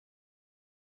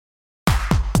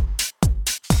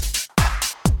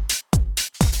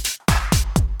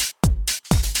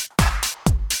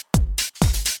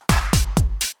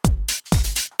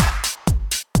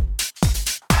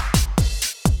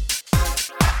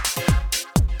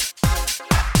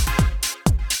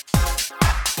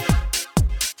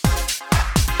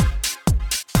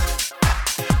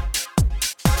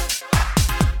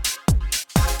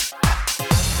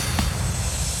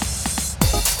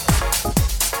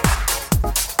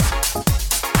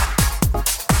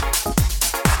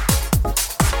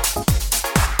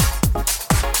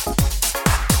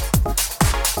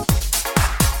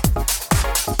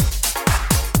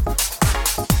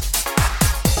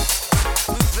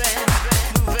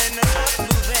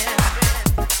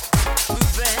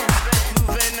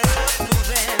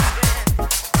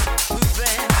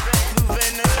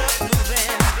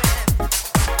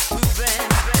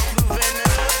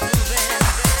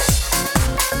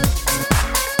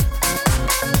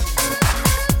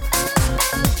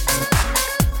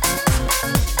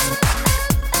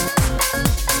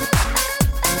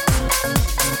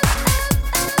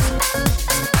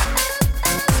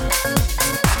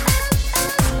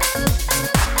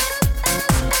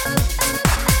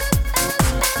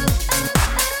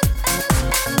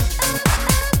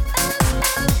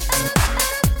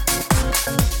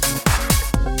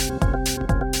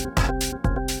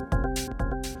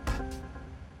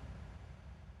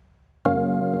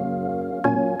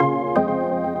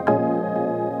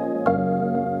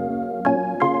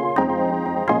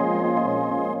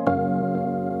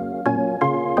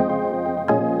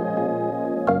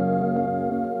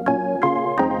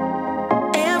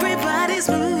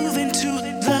body's moving to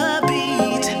the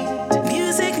beat.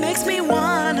 Music makes me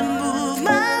wanna move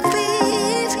my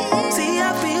feet. See,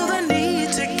 I feel the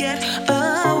need to get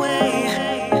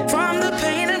away from the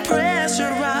pain and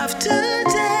pressure of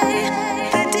today.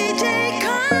 The DJ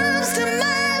comes to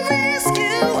my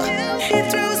rescue. He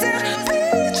throws a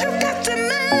beat you got to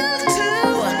move to.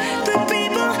 The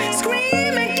people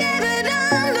screaming, get it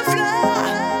on the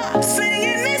floor,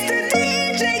 singing, Mr.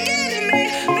 DJ, give me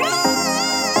more.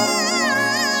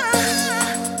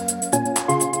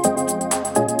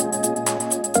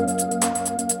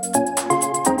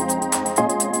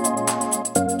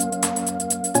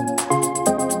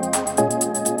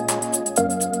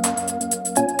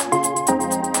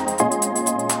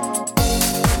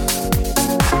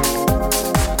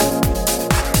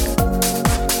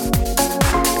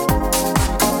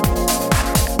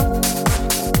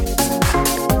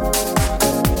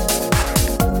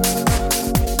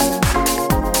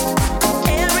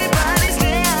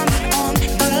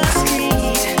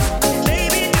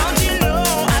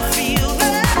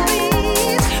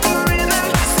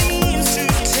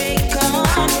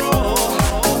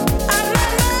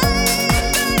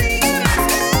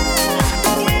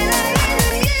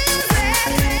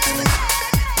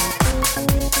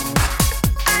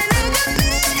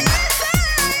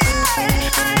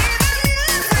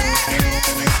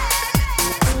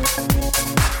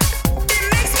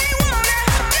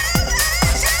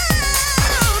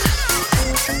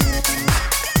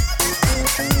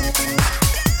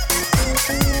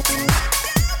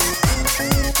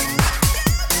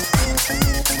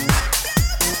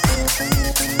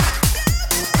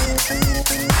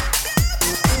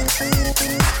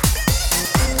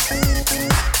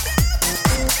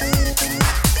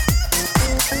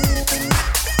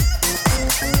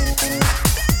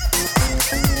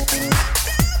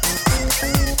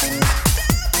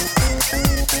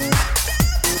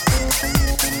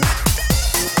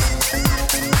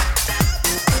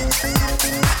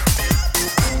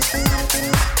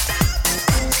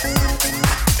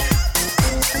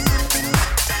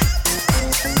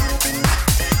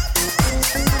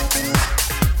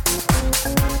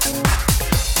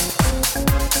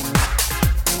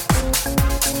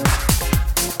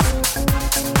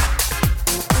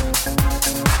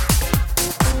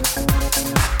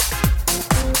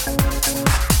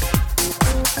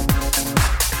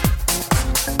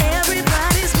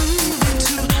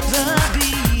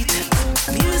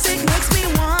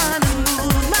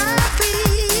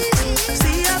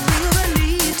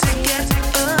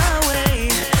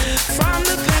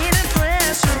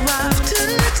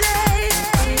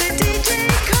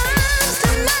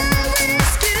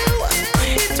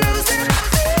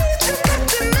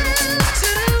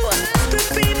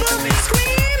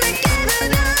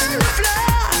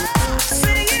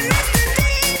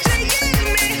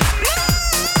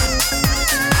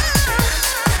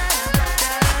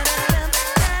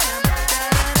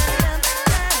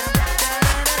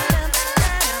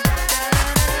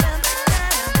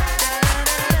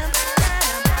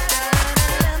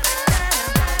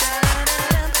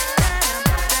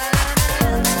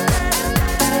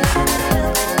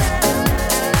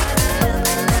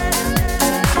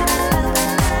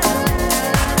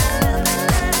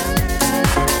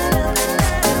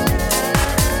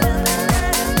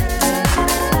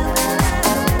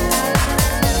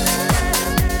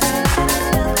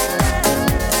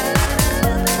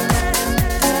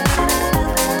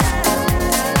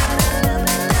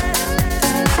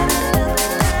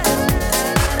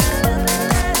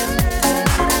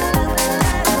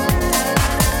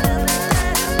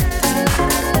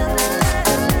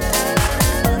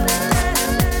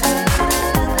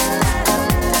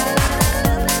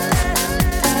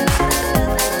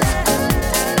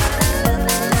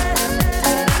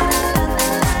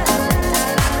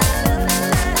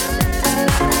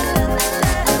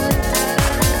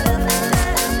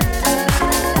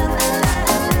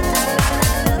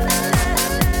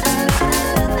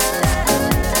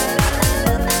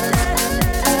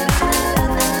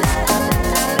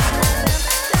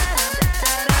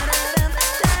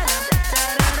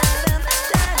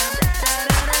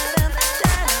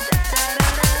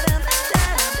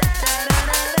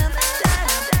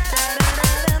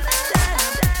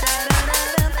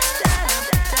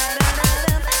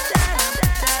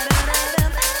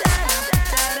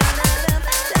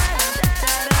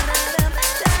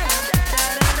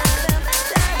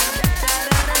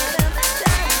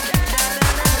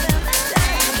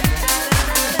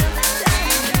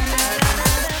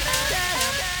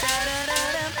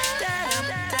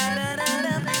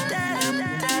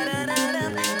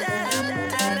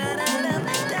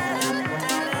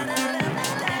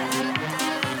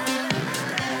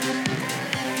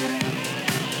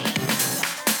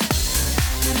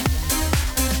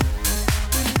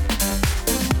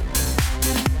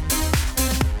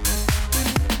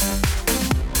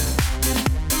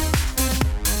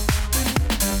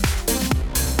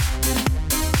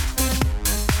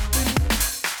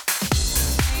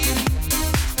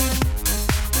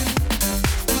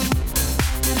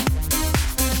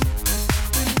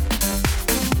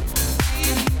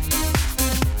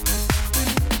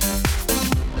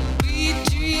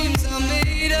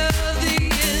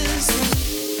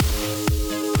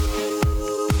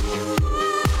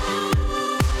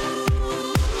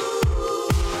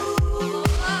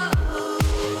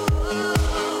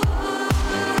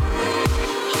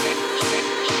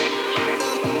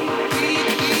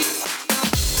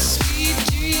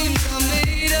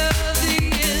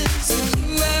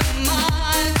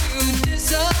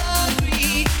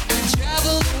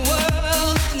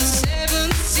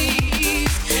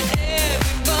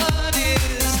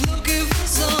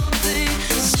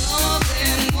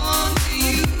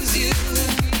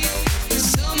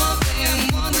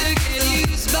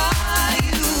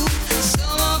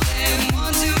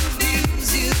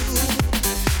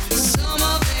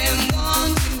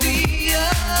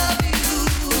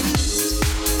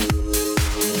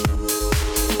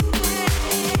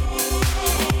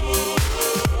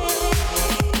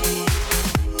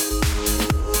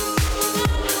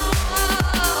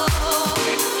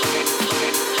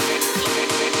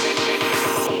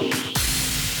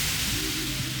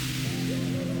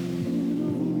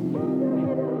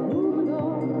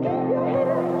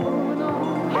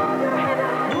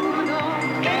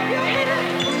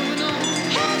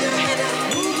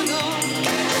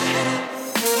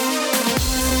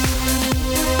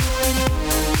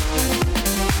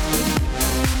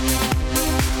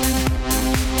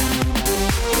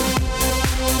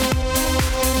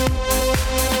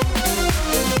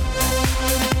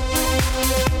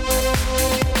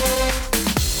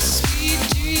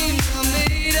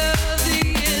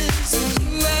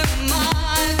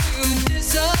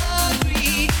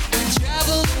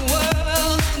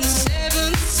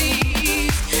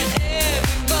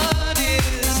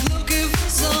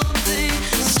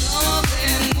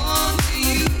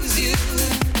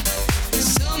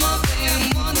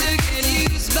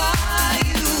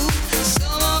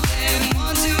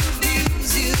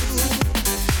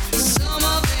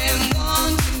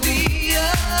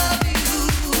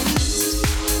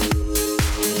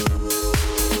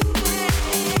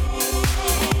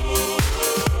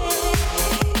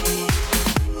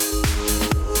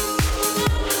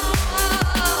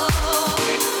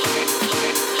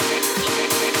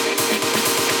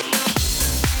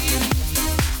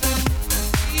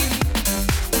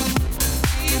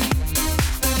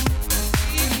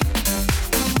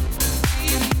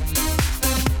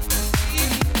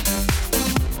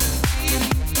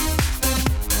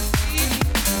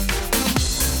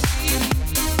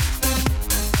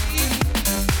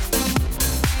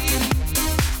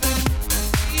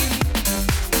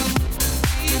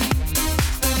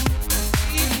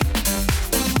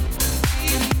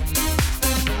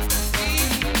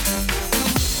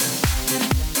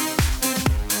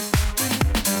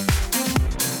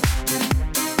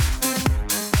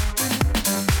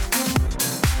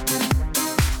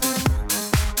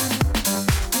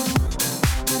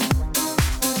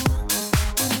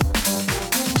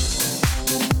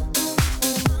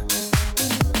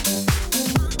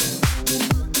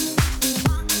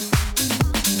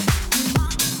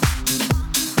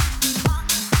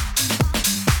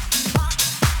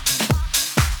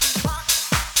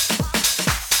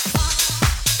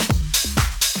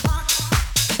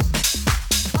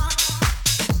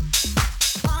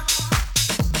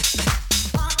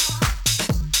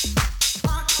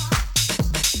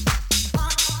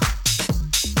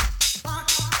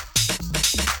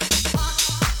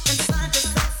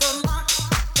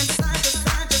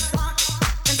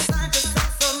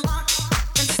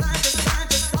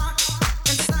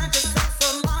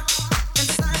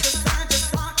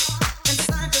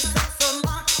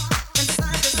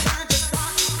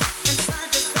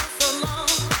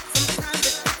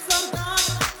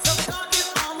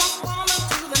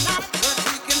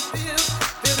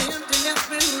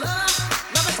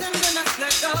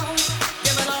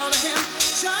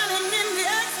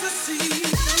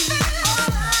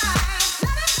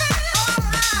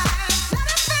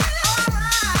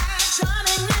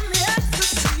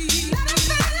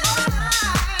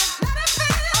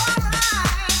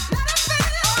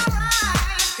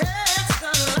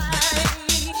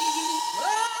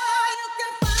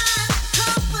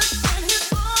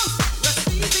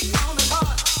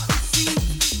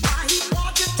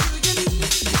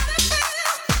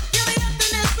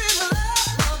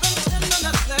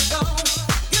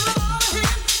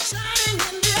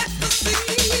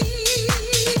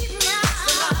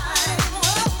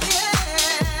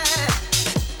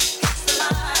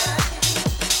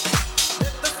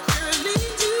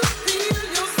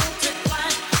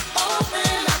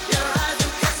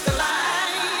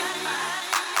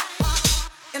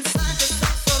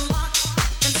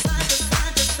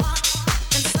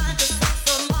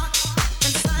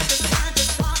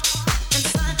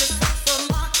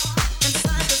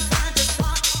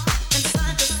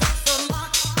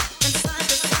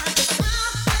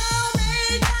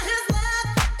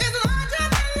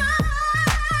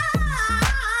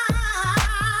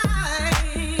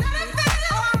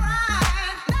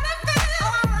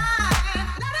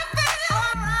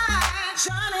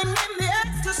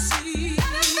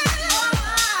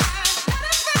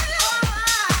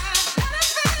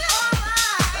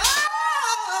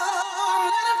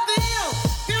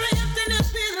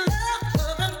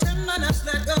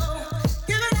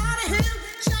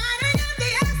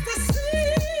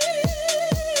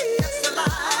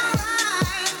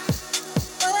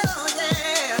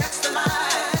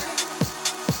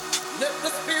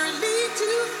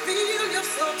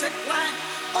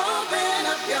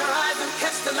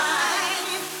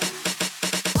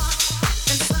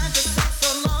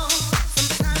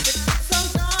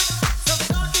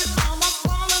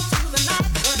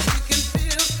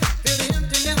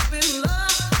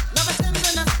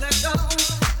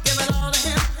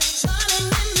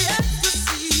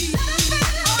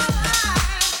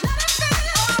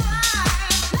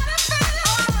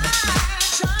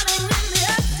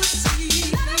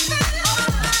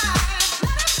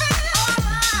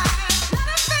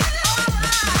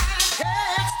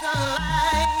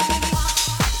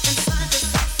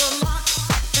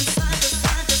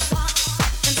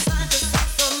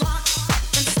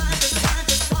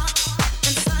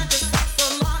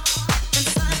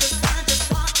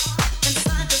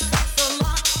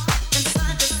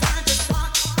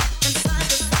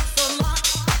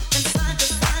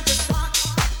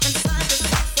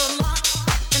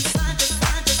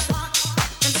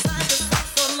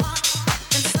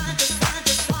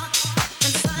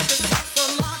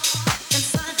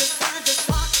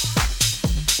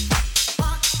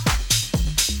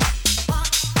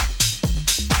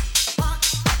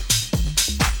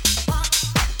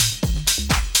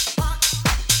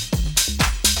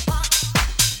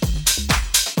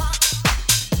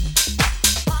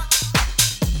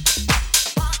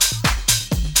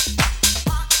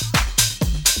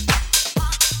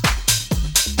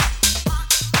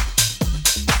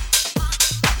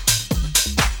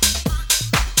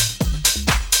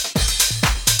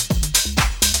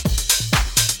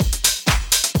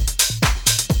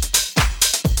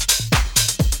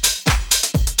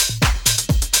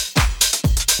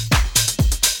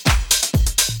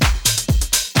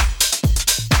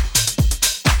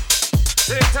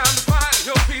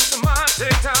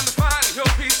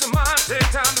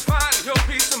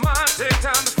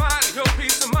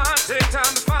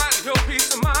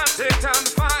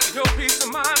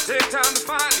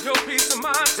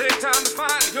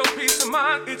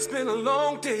 It's been a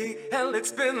long day, hell,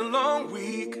 it's been a long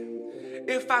week.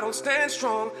 If I don't stand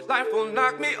strong, life will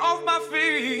knock me off my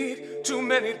feet. Too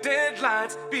many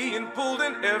deadlines being pulled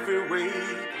in every way.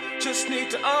 Just need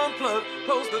to unplug,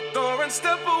 close the door and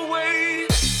step away.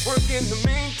 Working to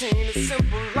maintain a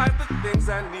simple life, the things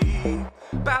I need.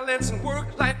 Balancing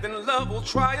work, life and love will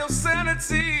try your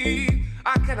sanity.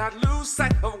 I cannot lose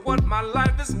sight of what my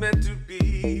life is meant to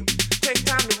be. Take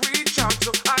time to recharge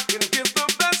so I can give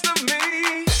the best of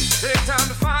me. Take time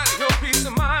to find your peace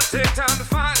of mind. Take time to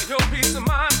find your peace of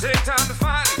mind. Take time to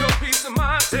find your peace of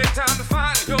mind. Take time to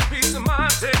find your peace of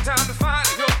mind. Take time to find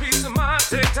your peace of mind.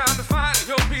 Take time to find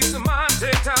your peace of mind.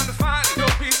 Take time to find your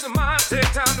peace of mind.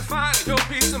 Take time to find your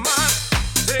peace of mind.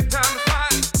 Take time to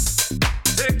find it.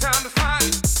 Take time to find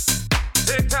it.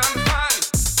 Take time to find it.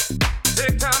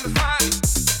 Take time to find it.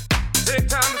 Take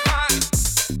time to find it.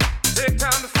 Take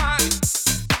time to find it.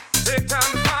 Take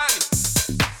time to find it.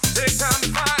 Take time to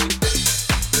find it.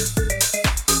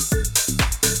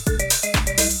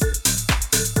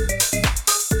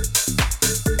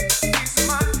 Peace of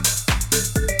mind.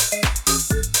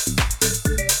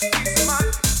 Peace of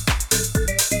mind.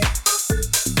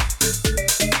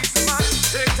 Peace of mind.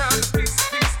 Take time to peace.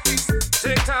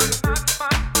 Take time to find.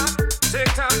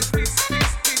 Take time to peace.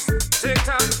 Take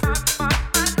time to find.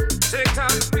 Take time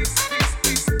to peace.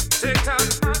 Take time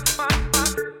to find.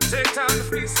 Take time to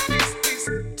peace.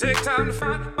 Take time to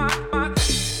find.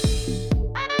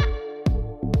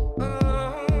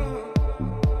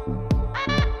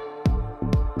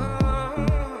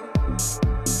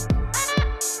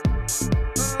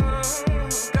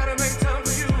 Gotta make time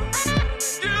for you.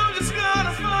 You just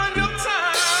gotta find your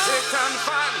time. Take time to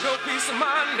find your peace of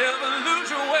mind. Never lose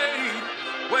your way.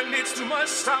 When it's too much,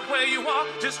 stop where you are.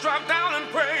 Just drop down and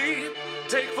pray.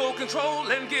 Take full control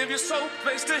and give your soul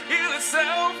place to heal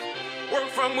itself. Work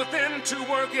from within to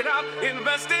work it out.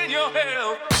 Invest in your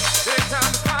health. Take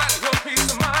time to find your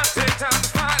peace of mind. Take time to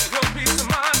find your peace of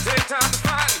mind. Take time to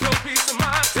find your peace of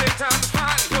mind. Take time to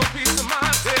find your peace of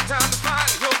mind. Take time to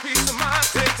find your peace of mind.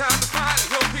 Take time to find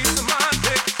your peace of mind.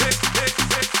 Take.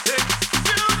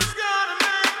 You just gotta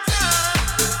make time.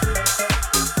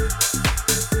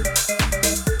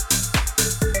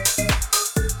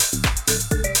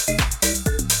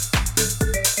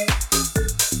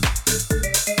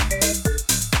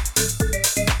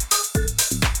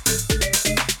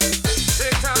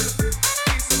 Take time.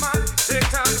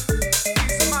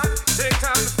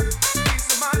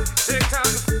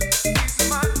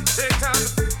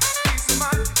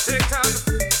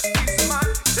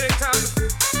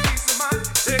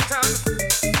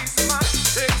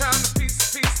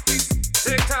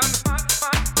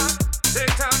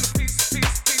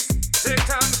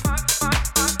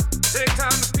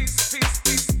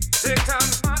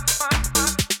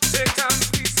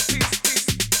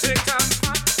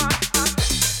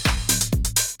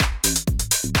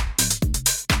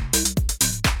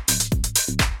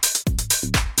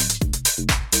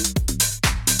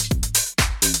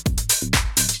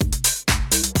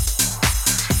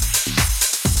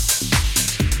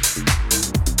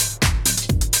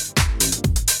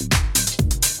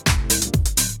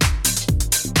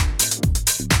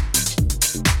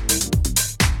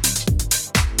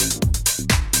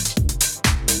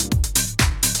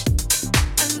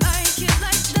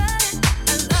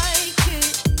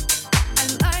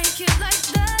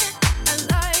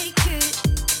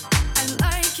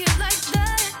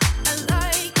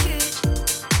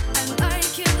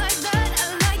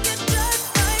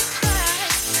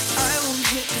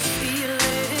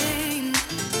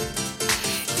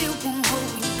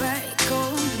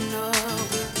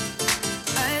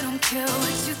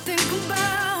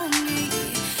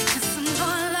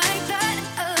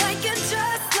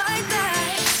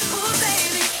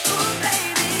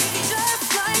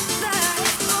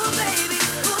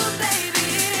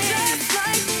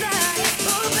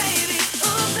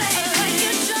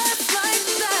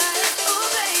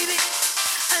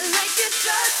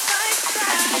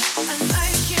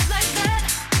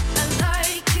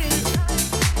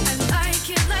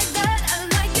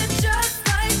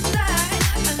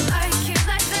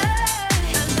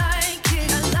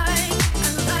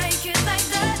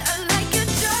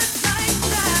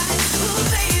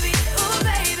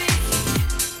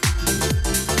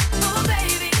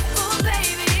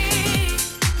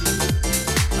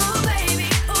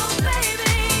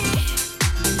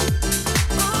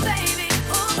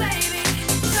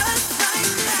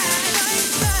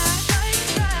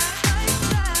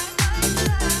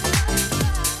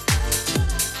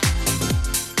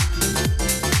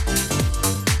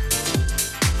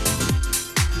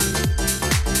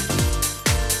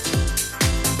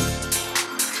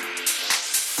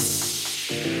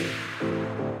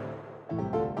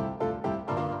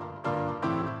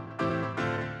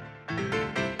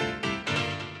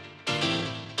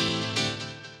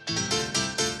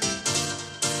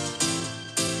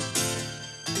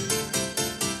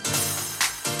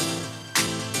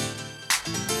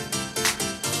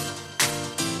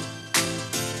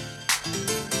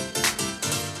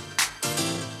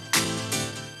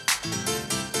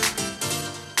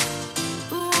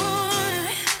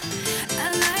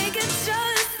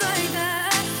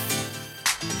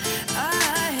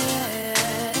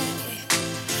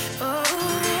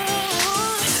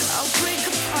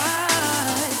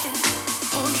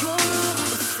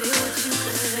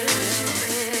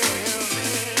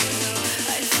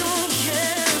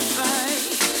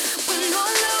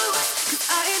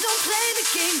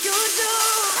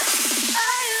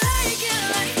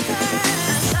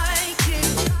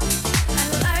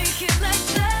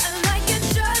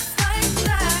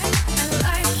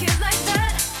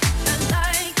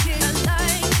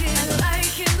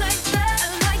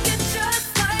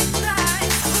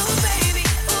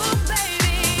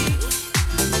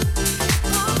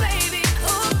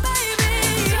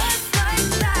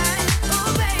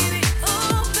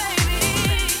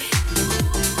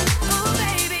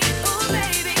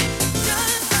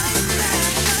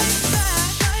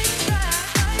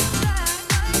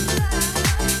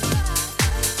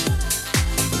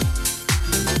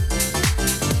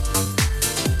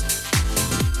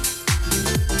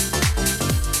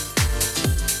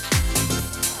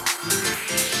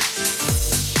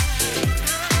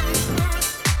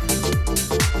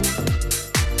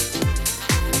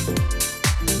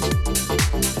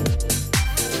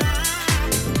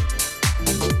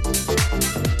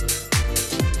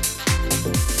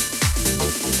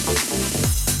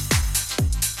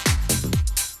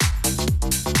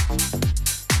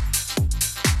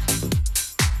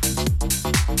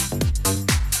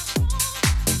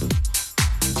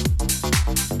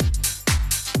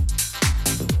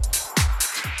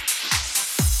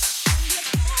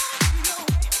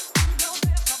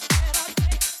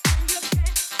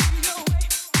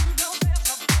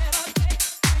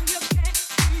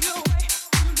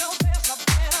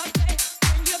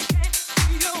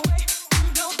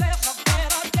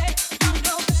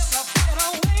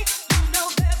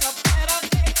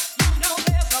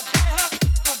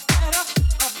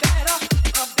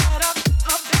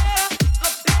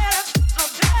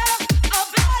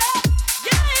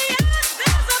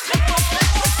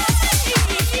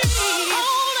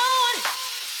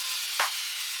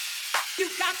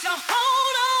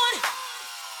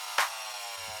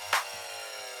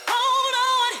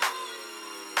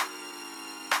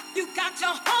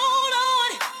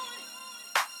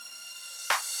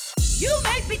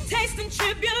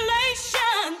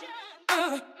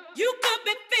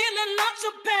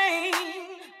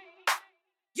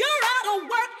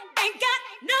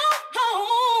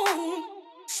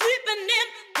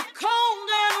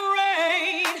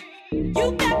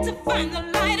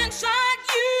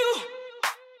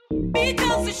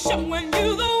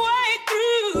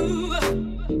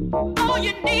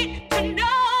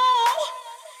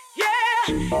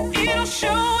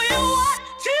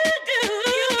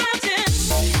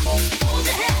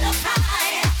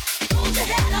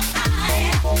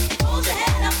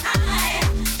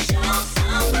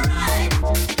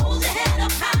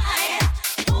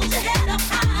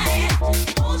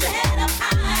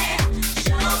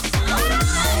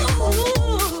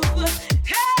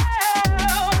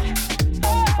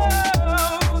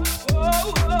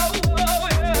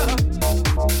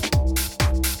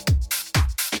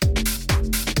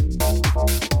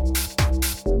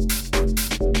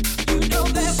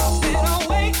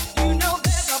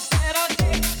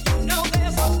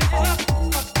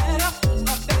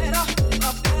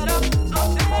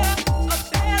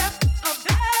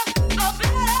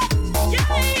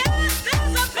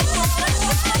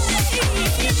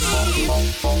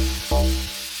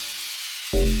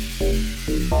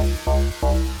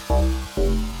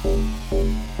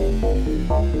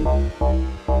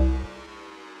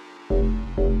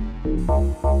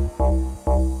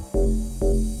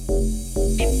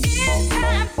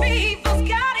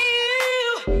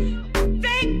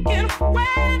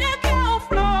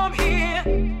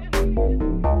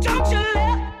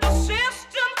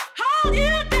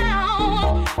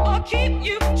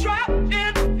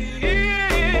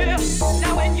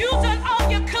 Now when you done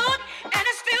all you could and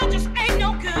it still just ain't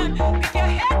no good. If your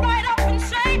head right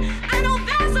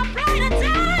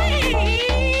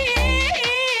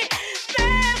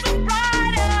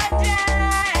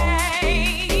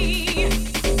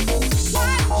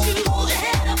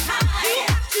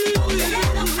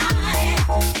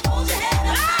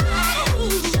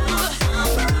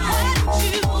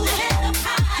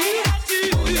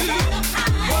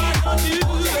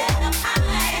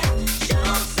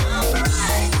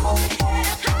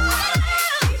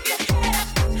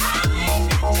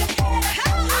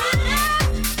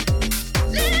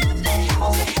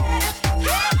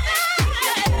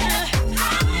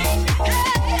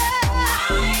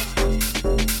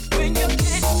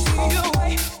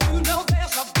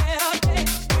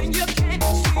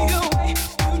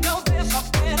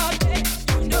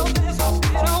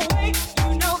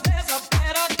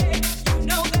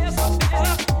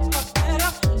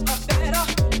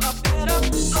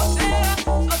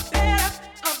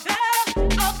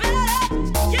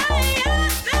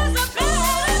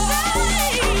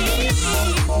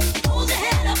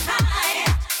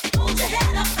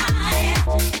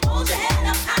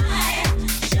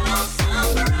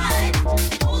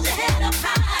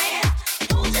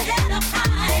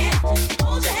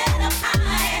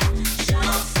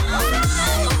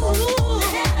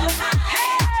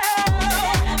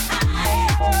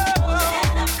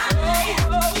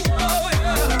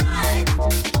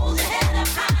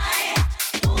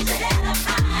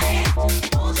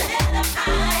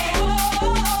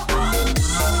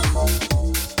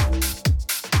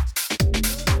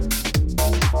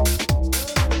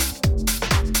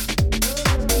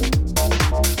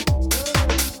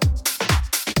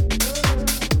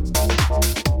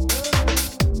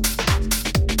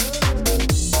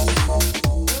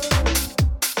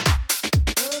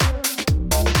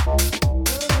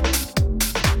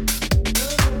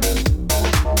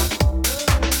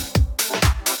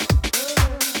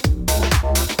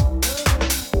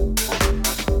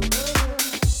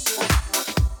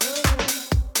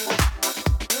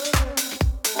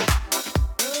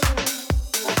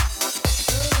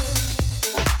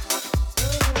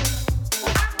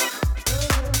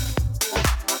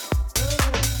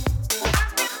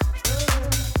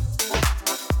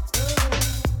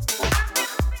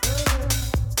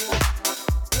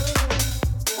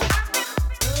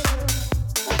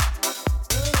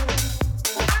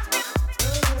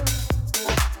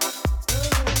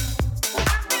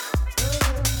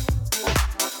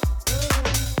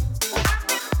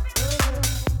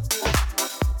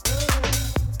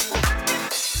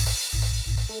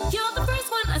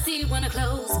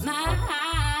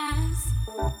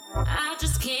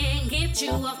get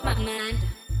you off my mind.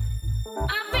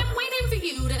 I've been waiting for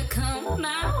you to come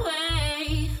my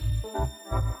way.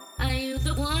 Are you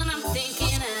the one I'm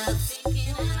thinking of?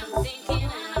 Thinking and I'm thinking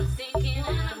and I'm thinking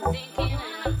and I'm thinking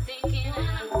and I'm thinking and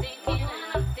I'm thinking and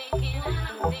I'm thinking and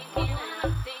I'm thinking and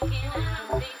I'm thinking and I'm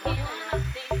thinking and I'm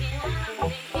thinking and I'm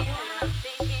thinking and I'm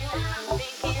thinking and I'm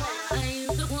thinking. Are you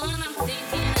the one I'm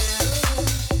thinking of?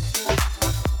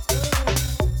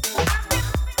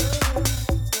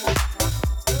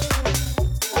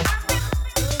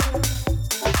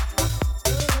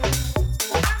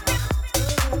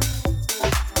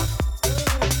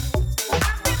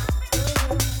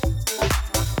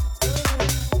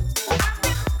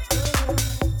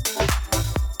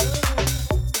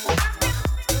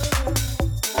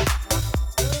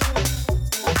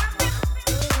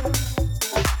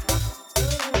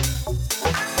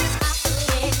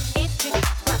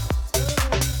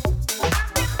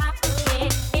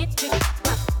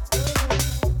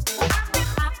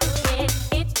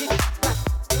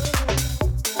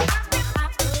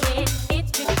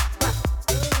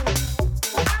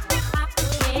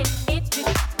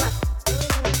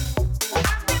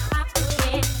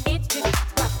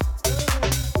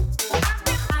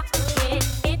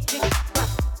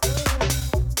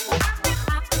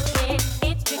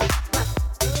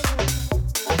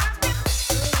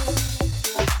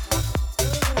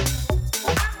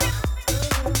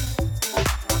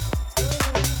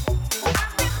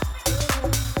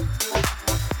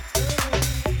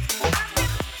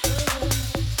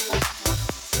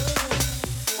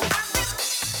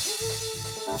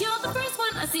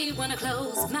 When I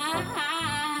close my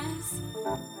eyes,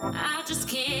 I just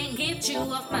can't get you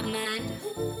off my mind.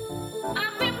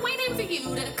 I've been waiting for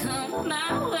you to come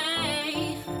my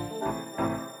way.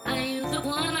 Are you the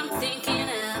one I'm thinking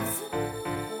of?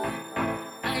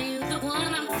 Are you the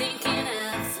one I'm thinking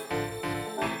of?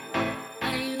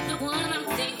 Are you the one I'm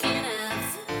thinking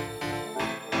of?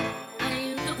 Are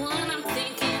you the one I'm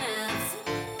thinking of?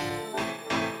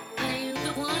 Are you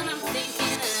the one I'm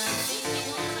thinking of?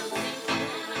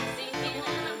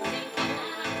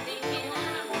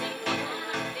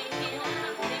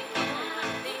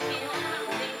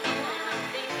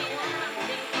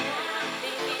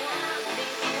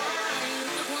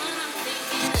 Thinking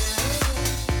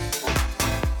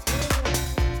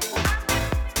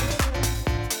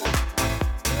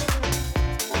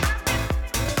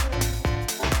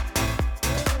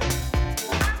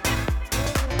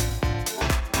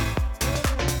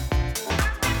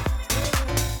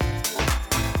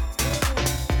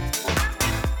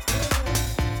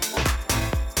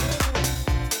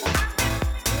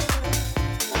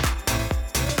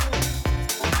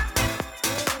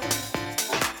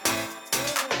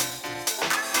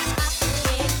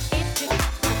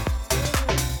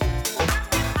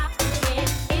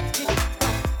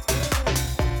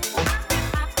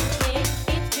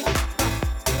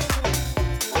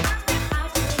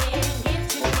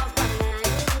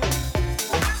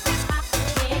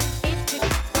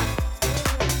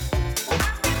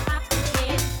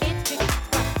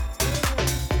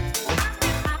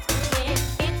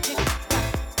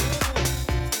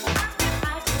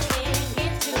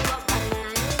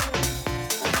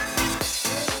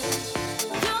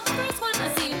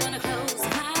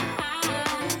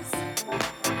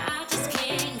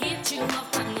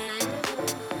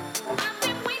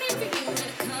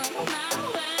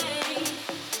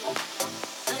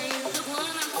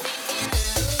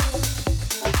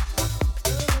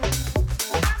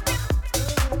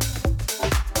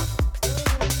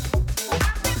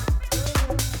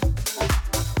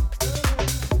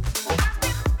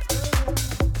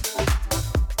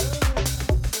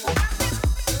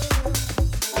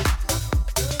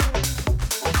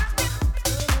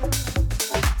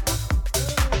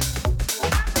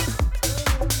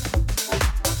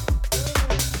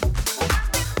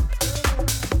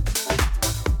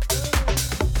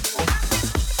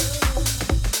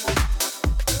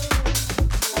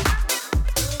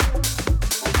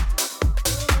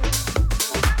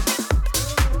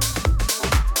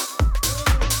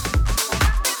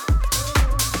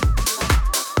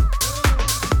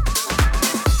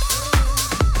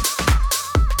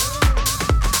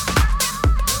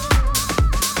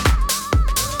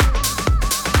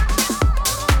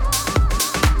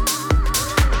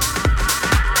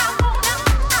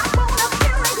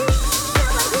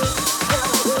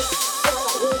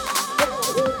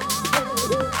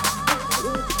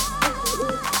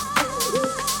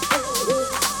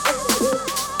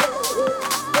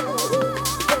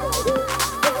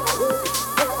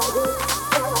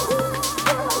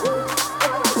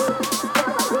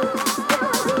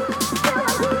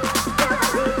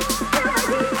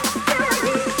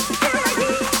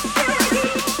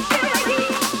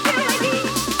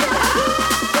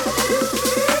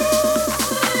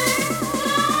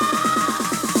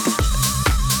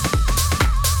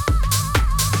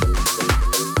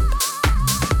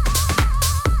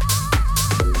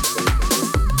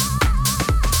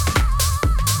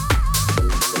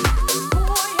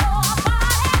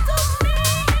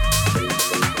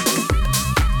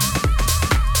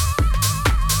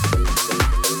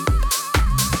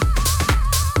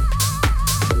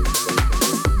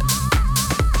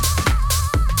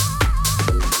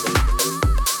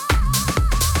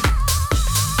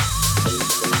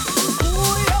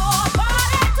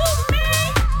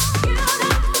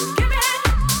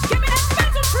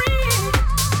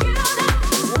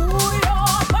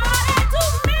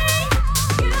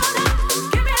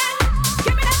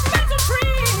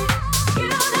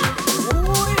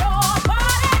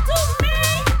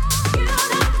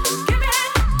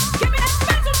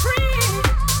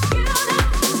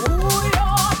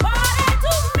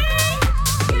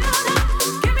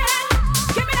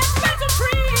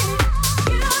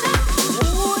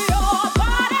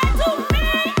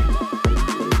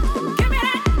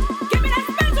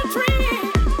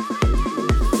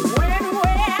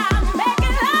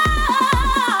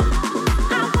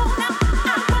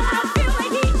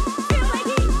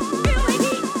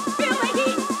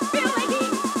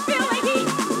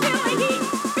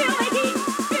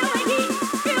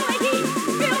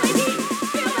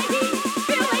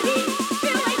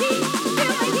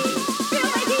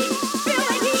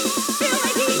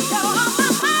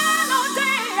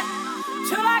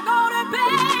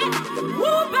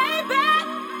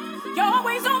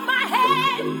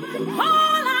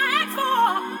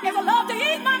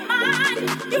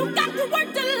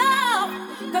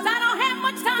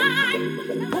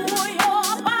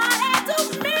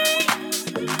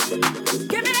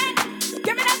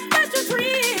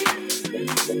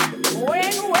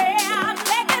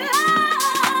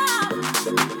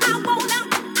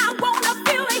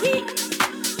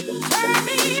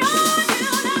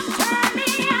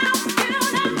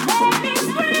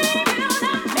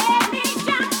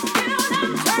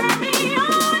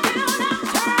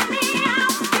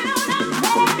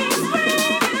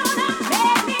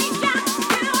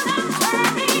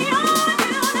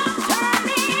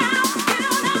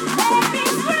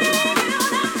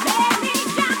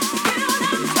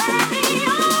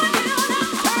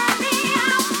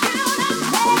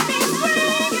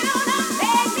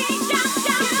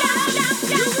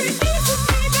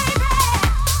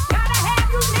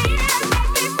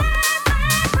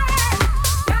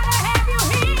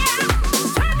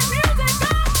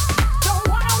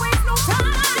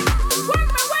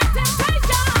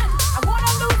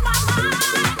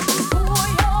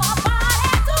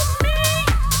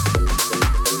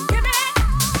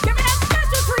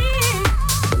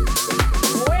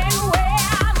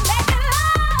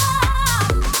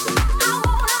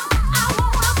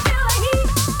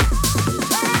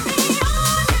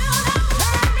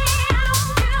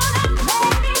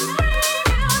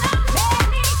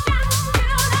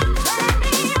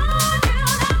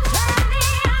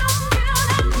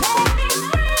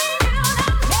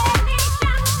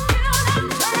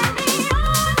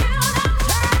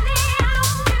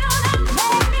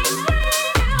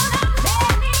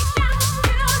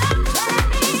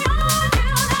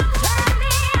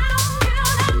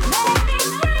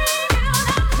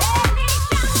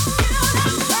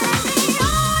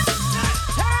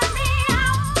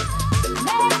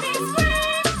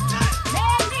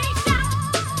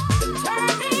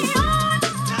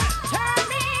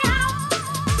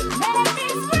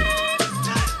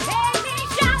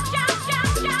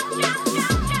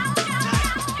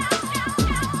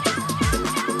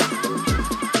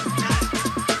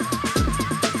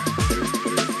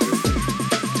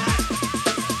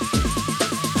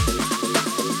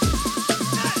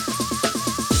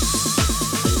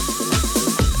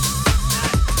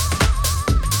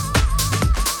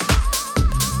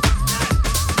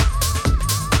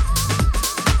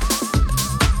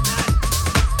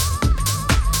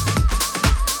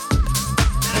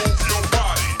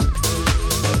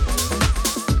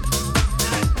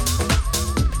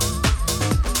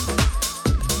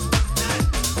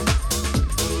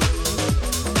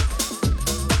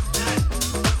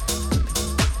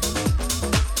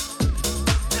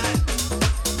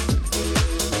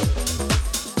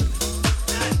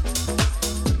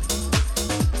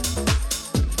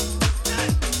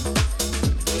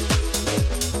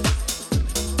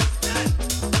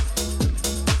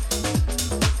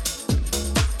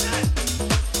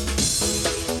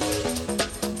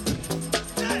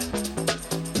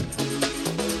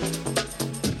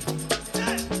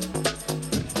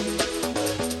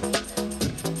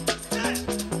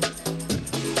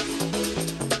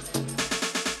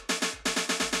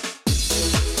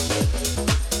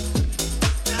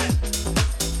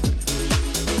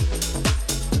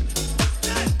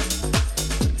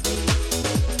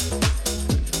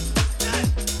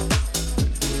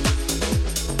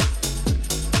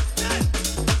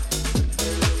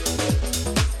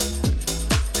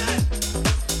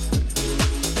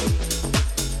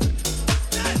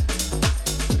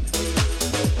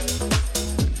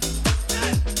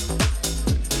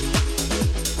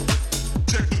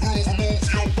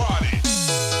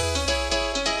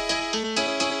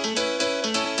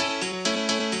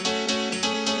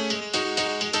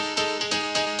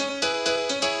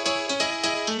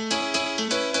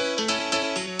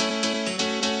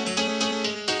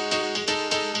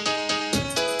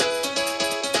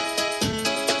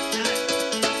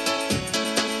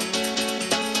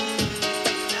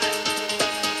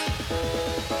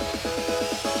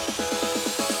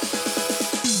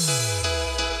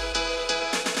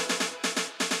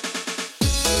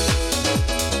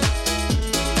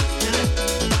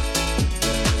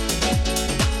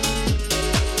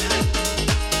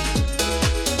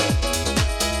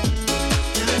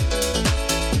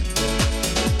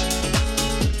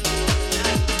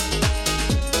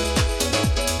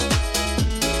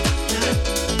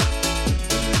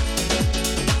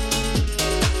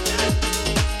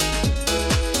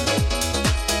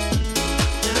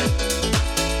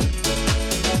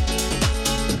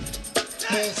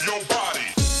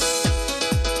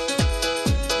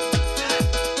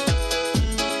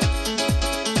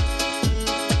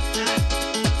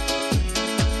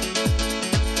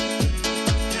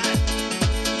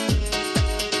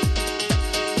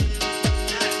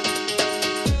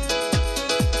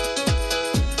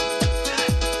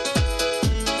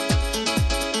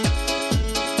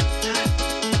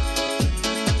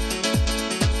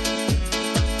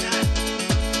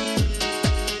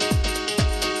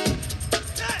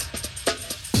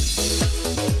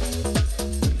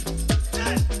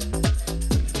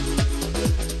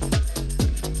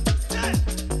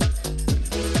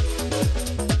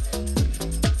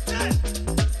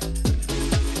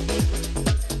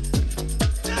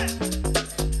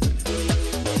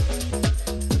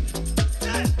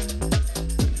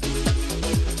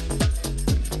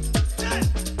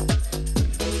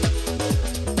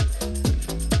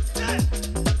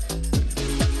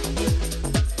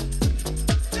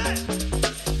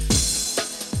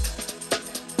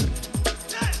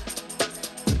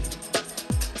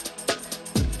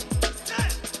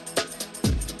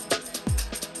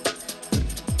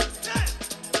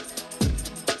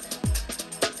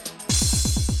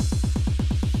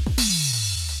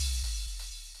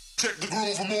Check the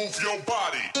groove and move your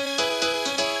body.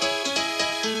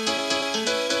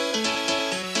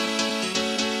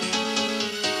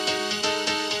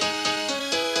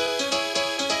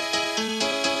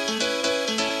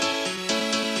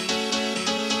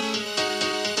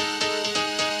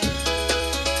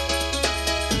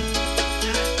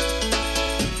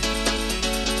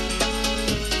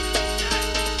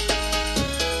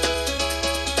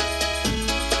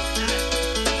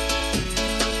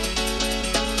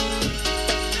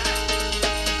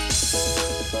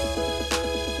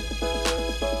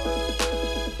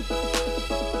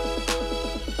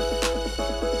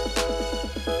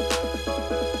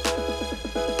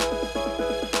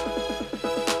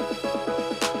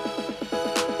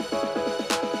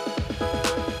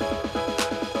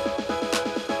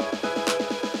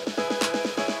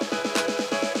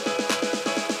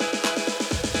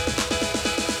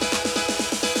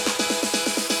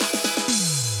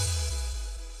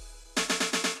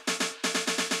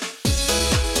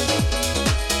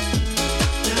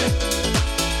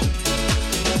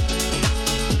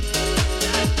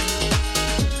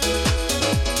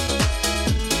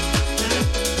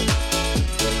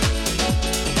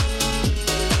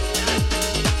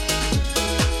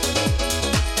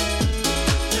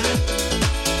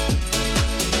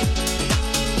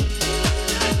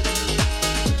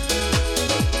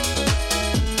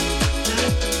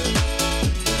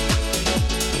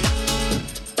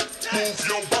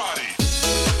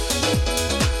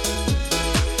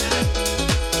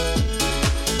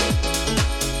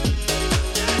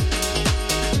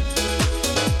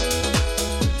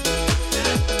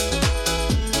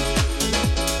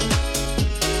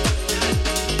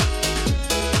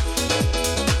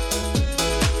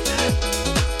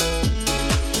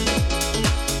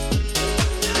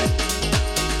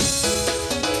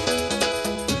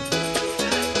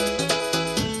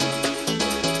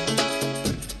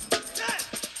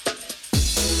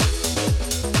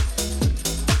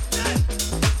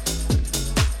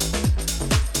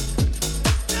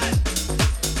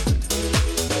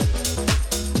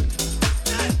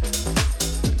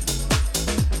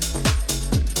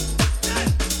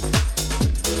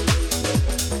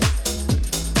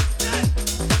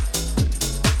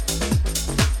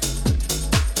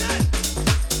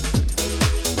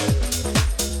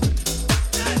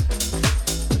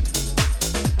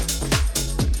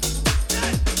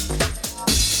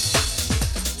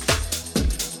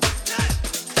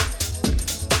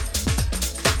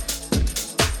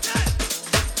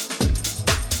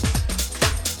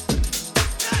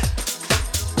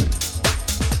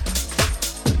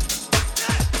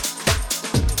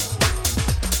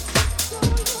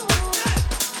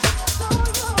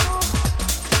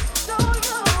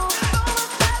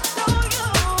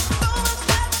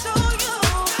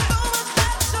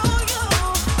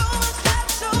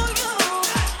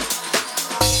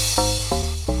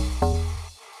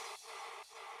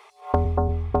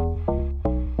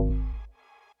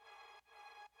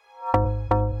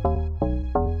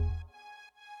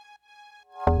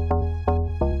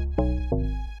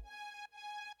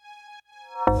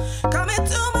 Come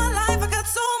into my life, I got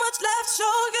so much left to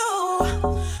show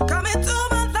you. Come into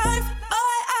my life,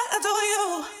 oh, I adore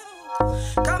you.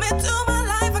 Come into my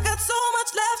life, I got so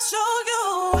much left to show you.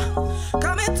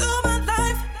 Come into my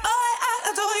life, oh, I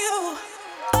adore you.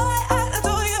 Oh, I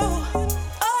adore you.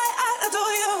 Oh, I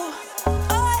adore you.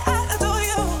 Oh, I adore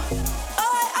you.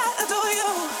 Oh, I adore you.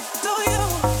 Do you?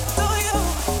 Do you?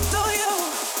 Do you?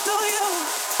 Do you?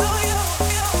 Do you?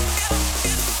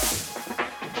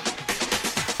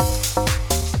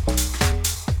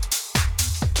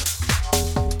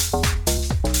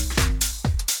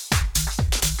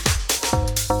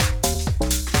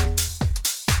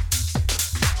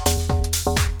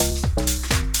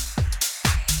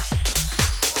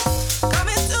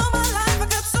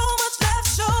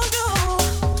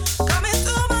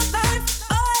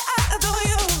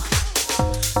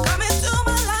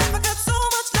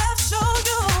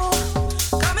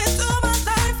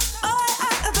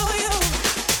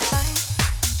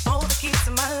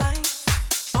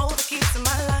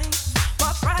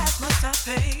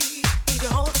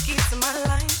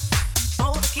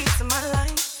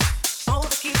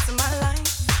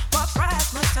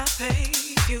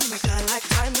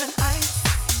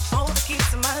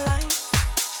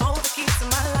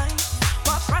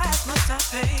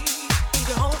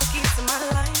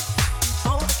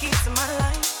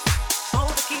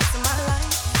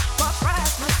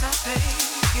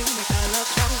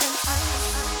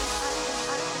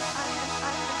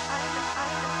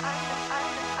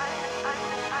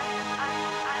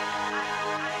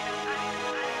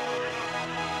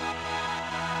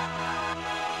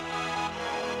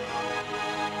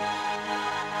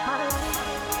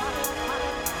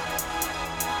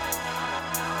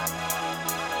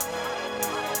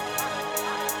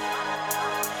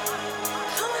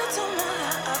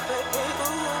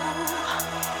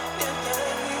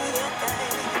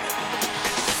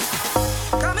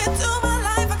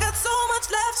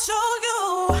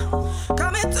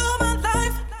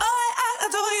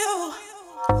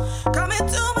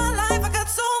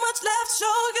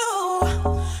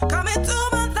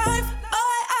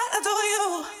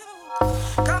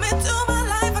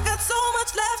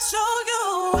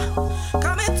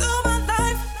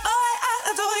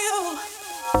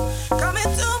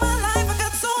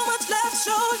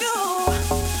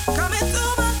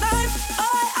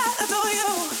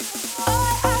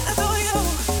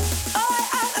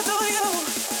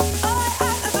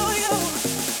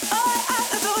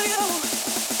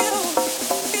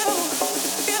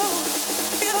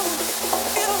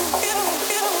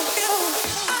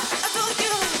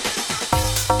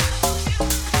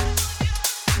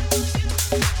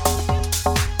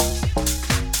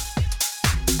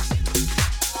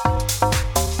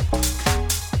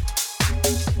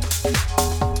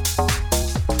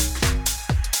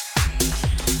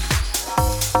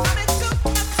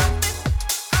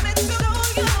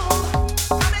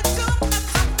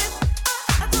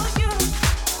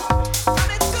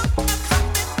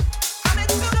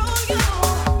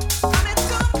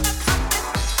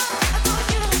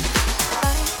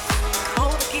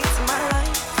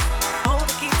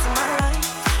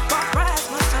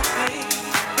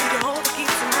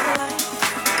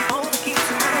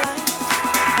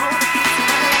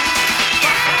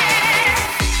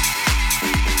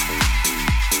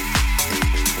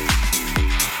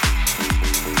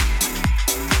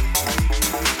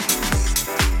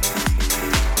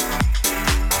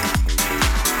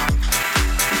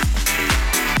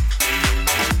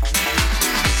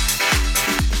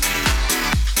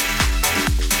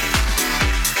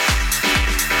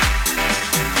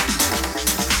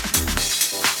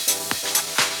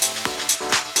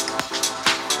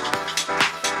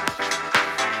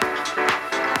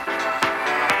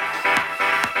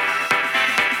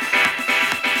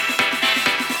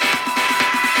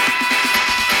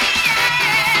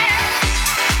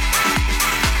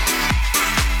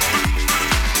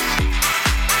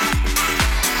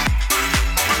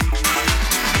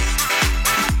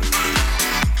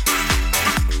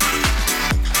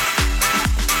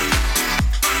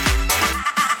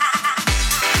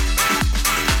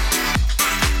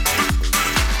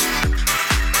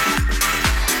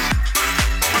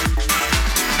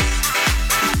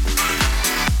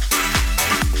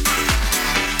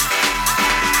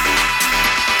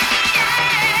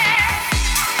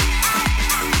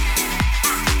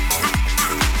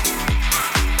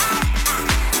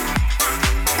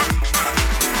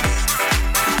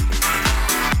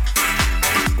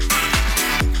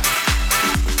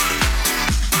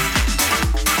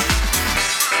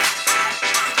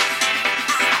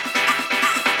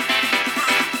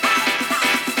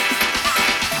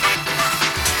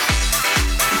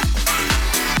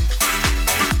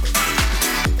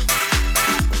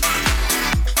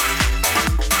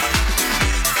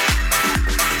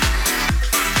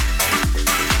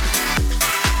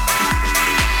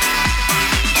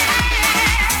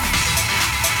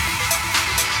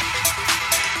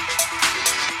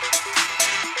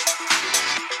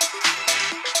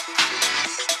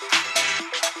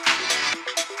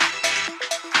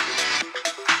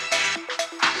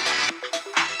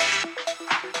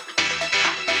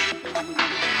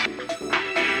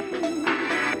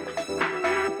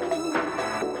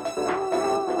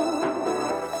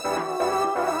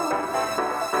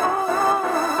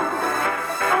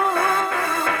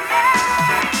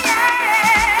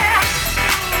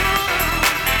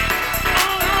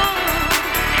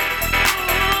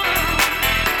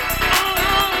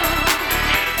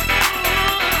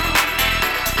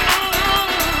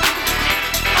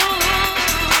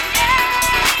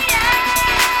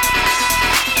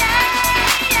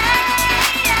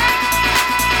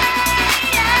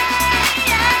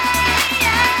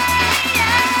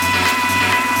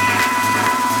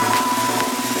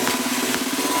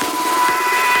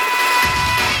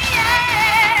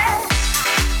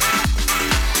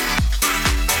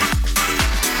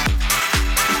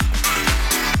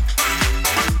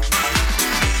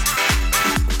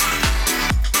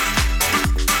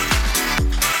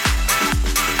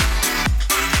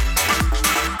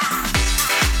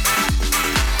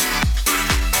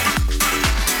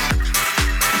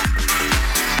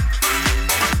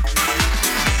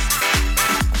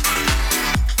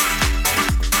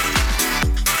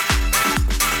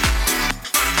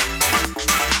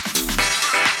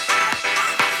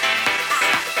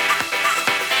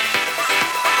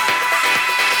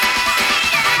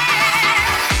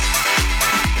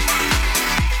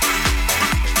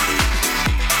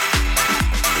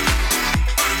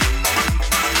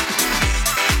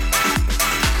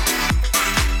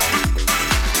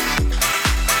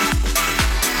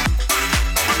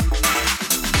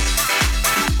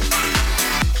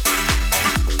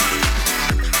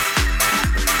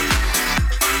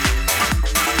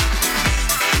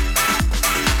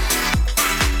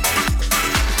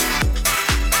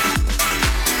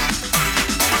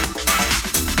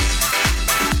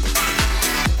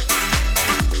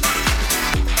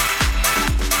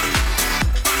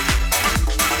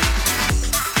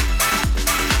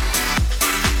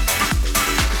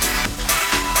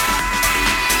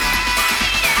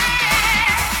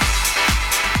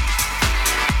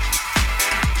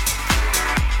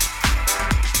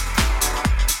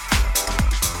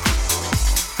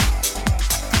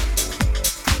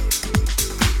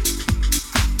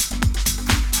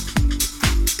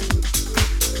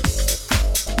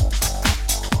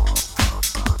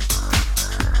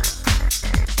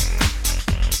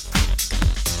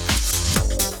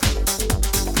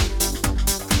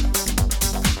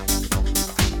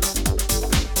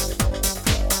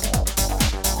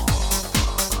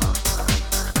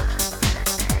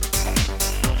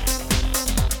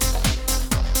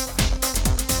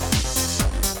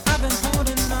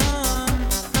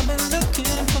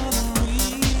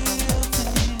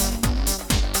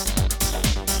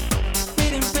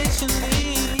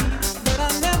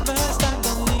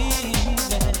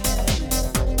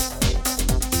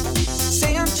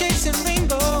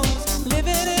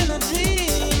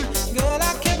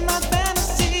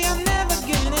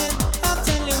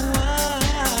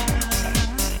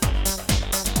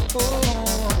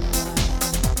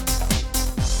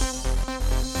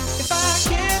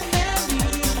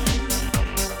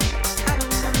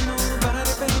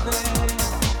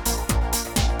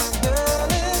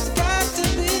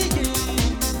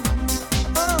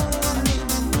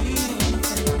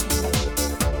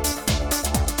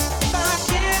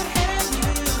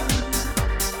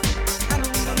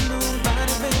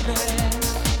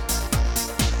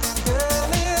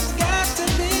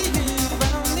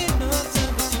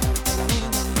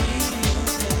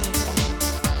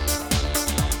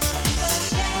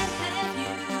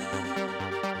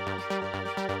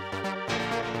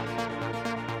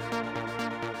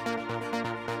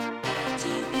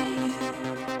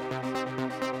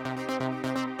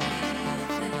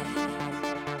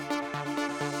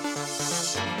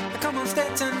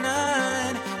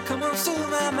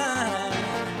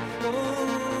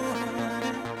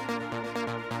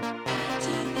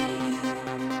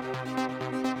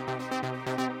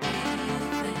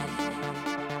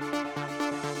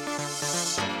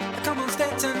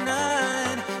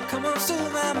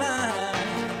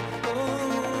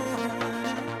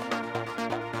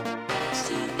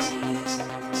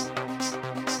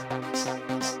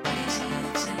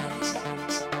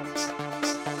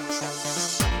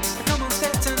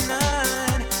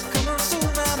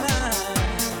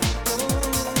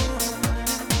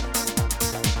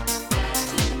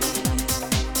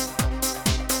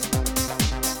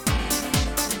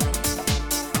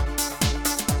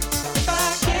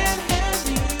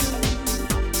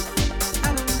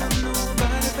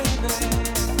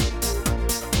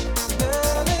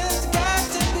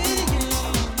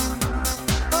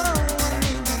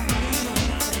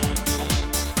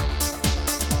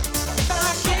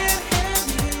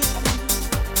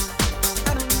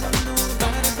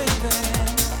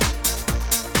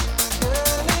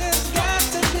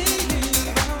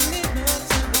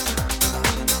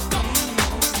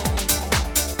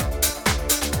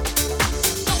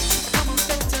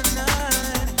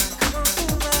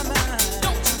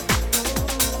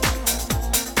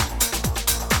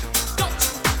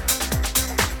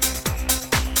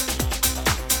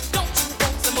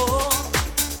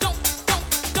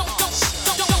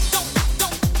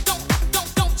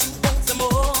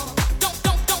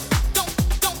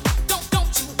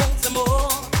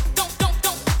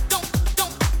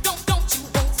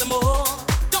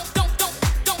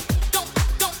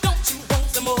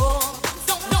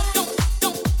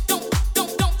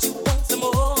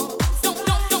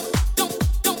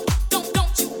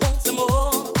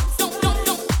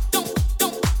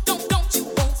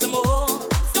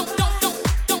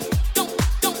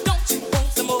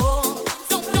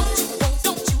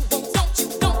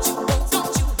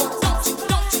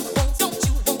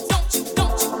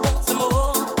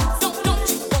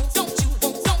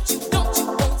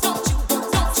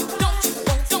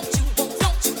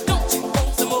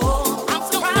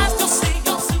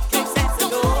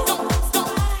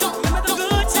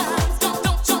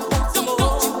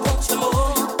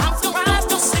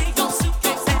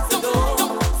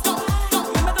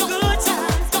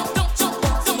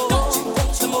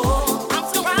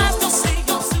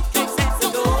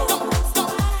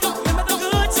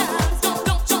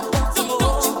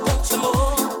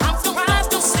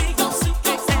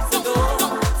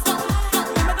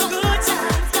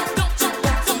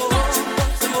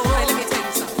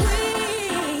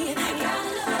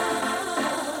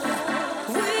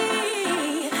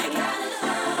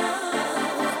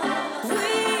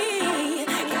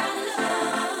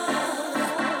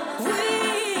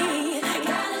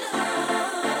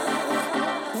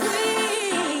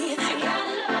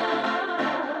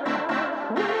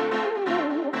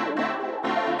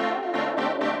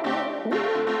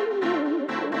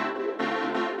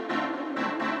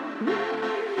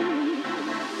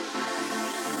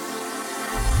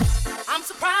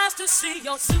 see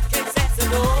your suitcase at the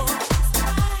door.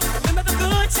 Remember the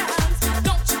good times,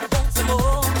 don't you want some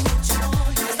more?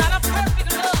 It's not a perfect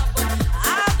love, but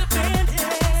I'll defend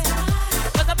it.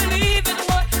 'Cause I believe in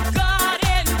what God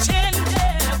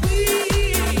intended. We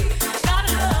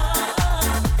gotta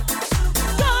love,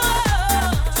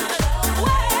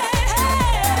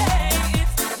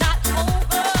 it's not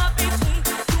over between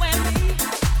you and me.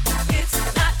 It's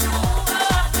not over,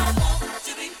 I want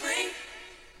to be free.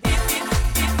 It's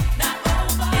not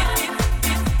over.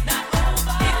 It's not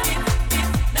over.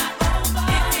 It's not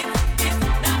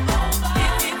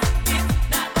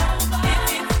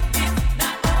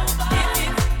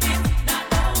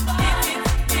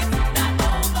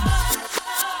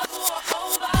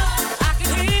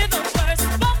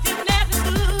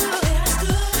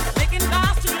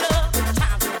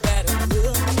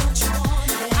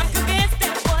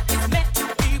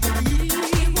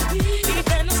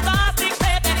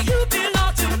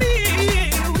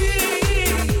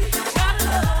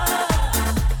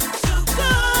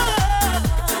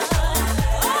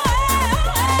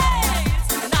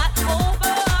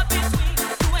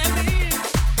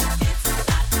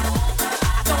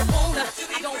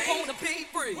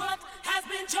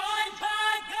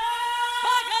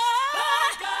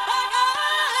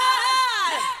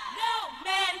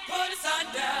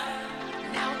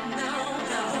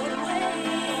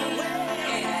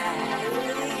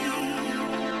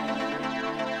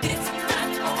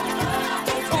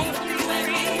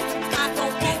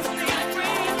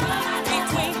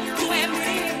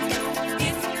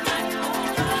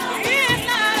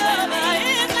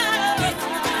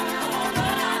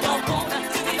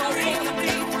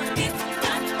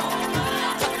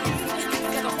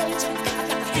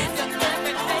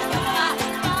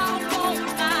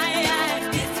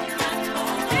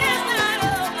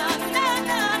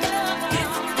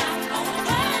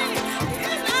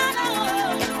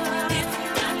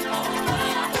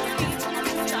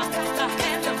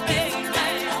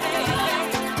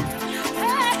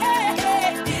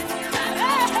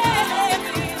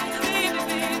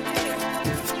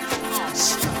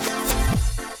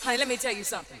Honey, let me tell you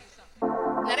something.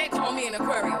 Now they call me an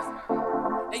Aquarius.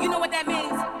 Now you know what that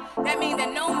means? That means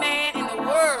that no man in the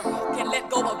world can let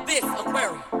go of this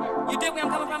aquarium. You dig where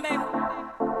I'm coming from, baby?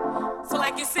 So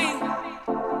like you see,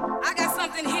 I got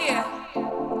something here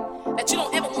that you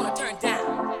don't ever want to turn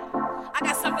down. I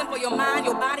got something for your mind,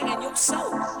 your body, and your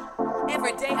soul.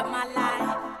 Every day of my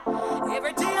life.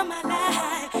 Every day of my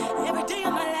life. Every day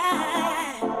of my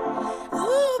life.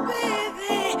 Ooh,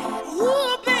 baby.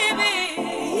 Ooh, baby.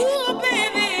 Ooh,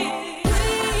 baby.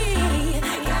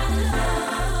 We got love. We got love.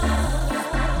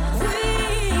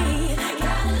 We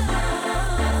got love.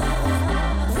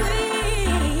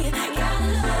 We got love. We got love. We got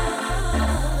love.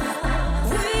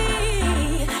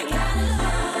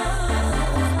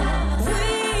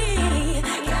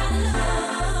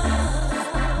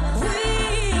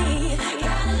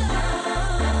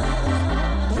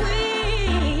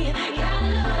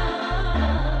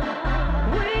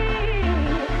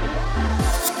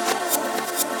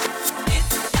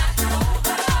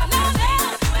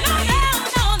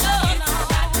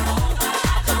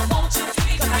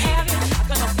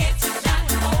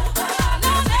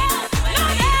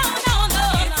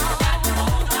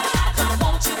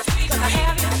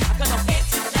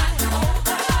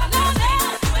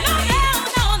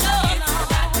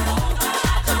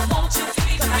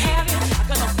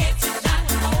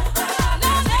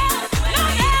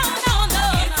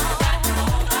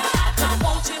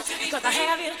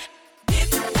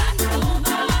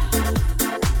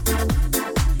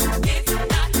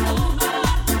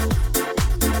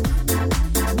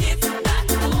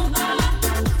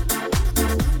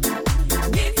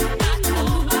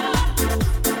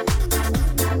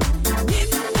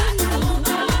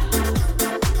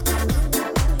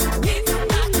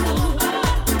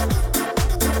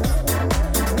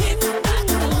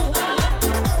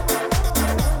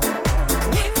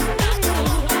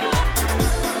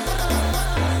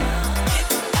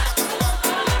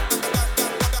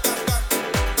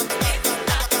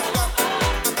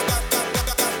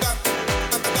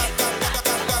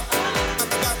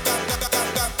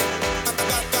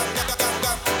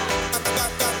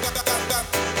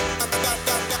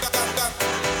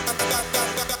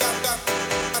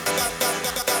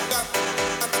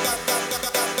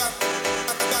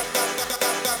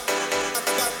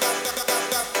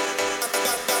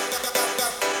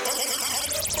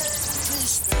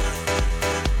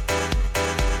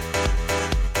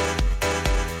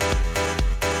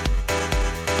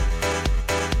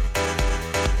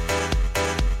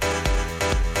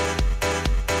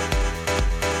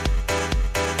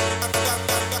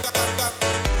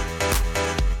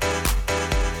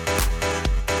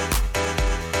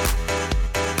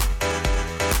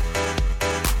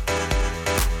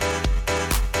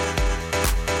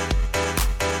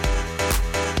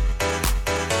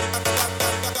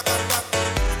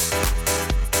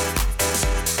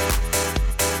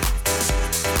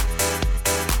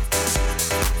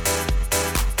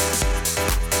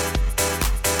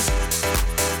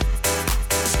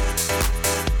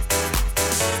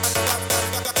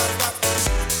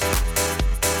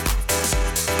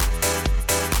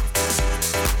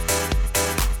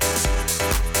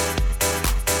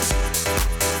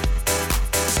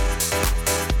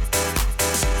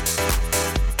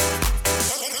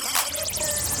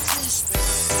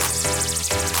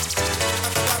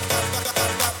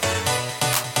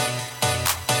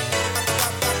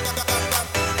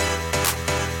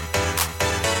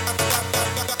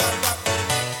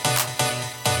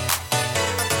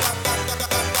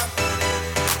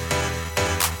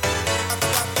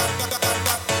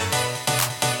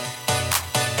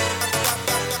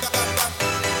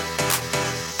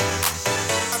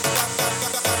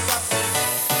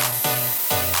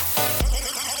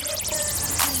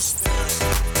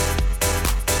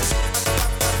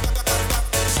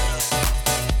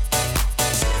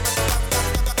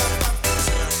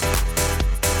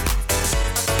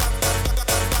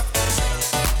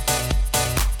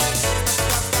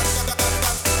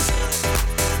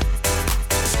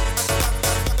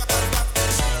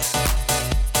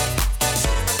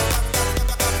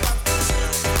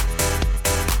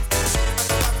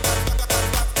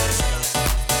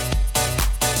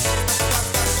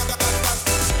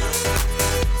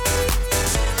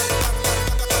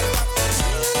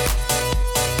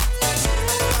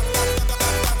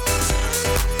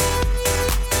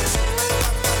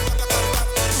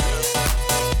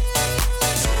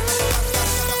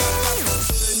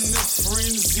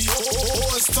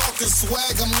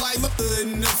 swag, I'm like my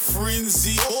in a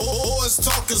frenzy. Always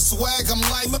talking swag, I'm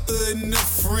like my in a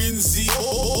frenzy.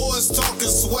 Always talking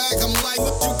swag, I'm like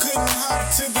you couldn't hop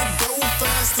to the dope.